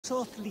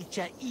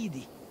Sothlicha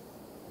idi.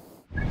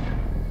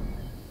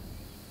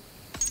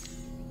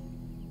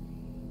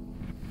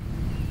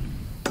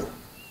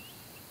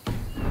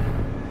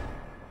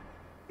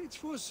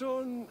 It was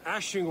on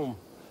Ashingum,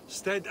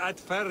 stead at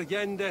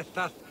Fergende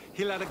that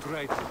Hillar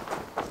Great.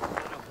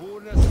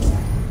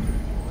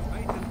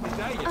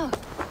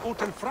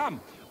 Oten fram,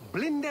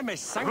 blinde med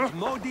Sankt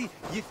Modi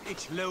gif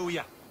ich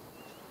loja.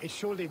 It's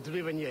surely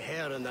driven you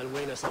here and then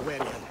win us a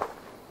wedding.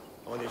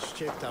 On its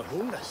chipped of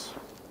hundas,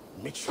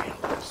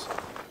 Mitchfields.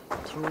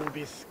 True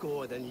be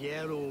scored and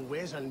Yeru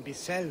wes and be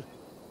sell.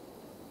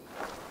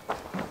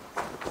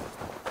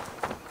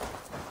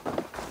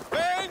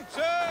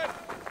 Fenton!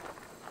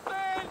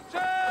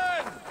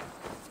 Fenton!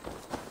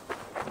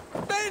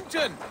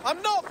 Fenton!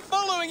 I'm not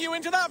following you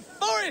into that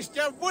forest,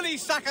 you woolly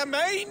sack of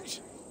mange!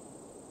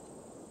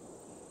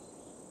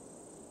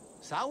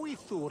 Sawi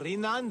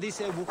thurinan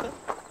dise buka?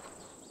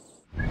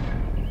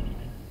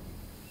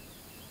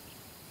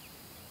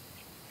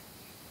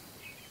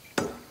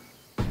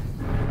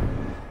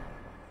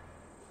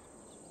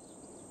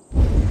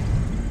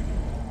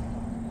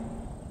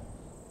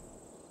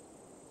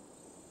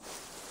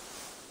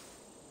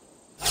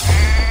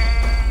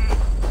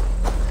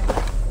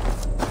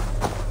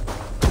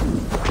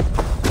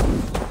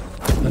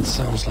 That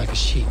sounds like a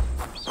sheep,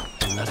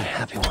 and not a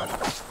happy one.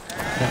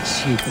 That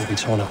sheep will be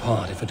torn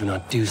apart if I do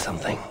not do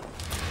something.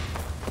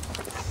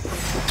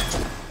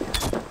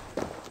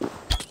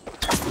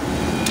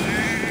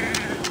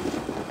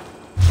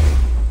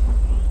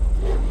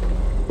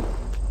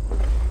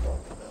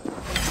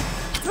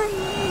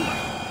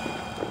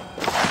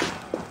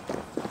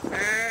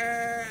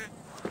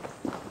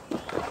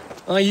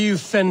 Are you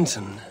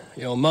Fenton?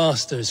 Your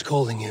master is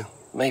calling you.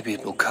 Maybe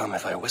it will come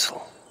if I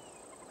whistle.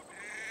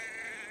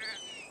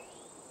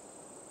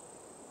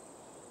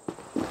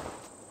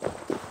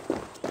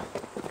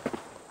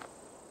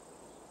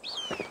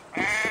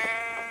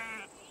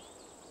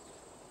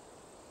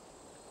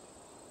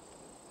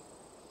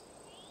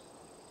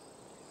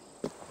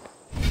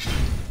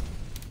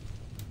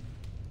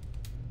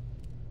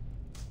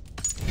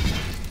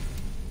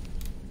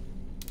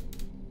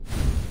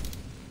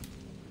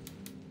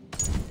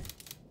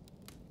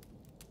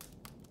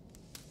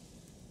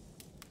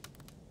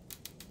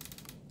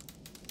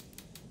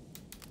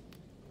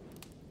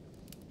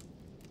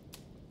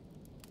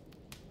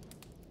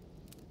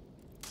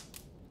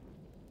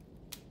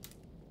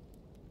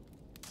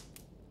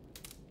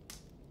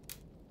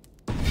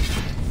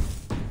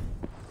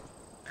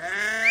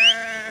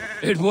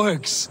 It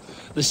works.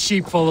 The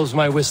sheep follows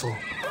my whistle.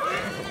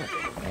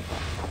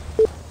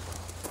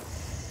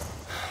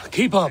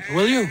 Keep up,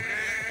 will you?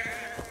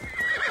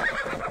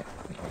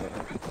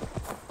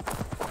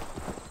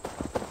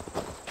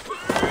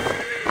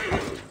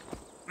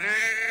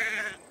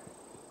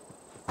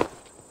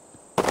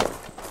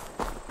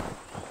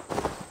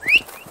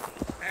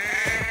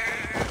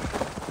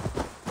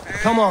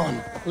 Come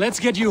on, let's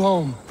get you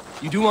home.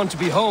 You do want to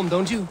be home,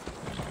 don't you?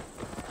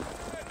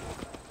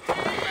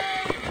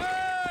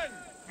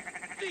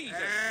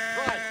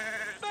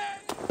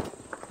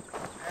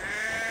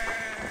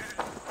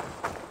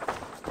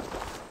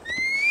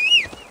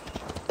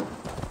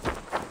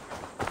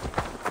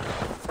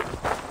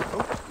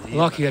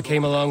 Lucky I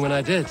came along when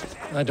I did.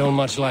 I don't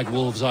much like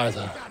wolves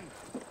either.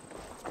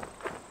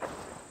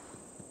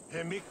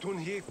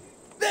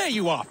 There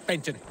you are,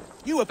 Fenton.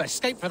 You have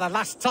escaped for the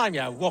last time,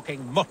 you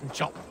walking mutton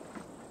chop.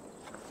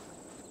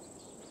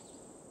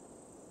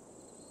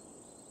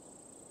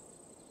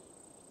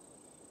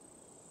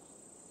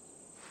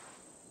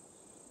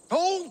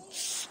 Hold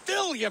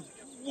still, you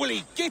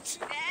woolly git!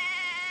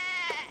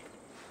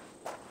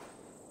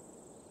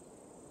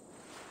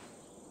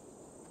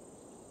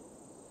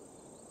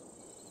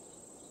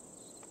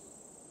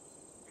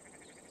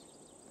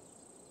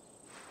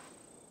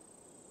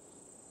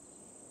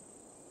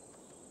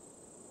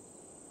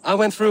 I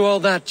went through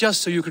all that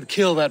just so you could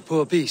kill that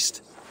poor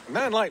beast. A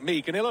man like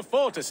me can ill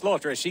afford to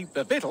slaughter a sheep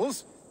for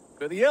victuals,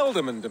 but the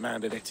Elderman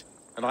demanded it,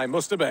 and I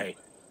must obey.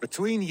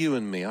 Between you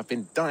and me, I've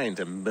been dying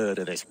to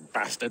murder this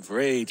bastard for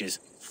ages.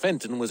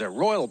 Fenton was a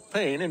royal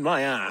pain in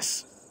my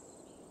ass.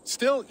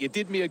 Still, you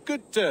did me a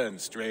good turn,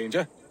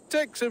 stranger.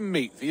 Take some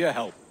meat for your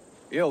help.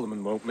 The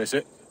Elderman won't miss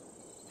it.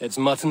 It's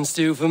mutton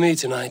stew for me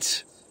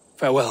tonight.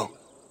 Farewell.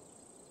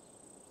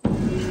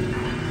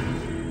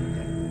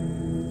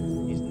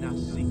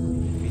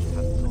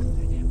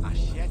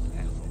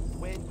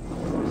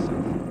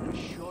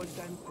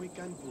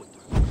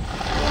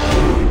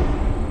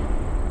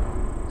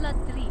 La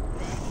tripe,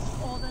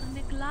 over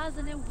ne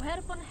glazen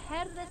werpen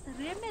herres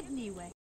remedniwe.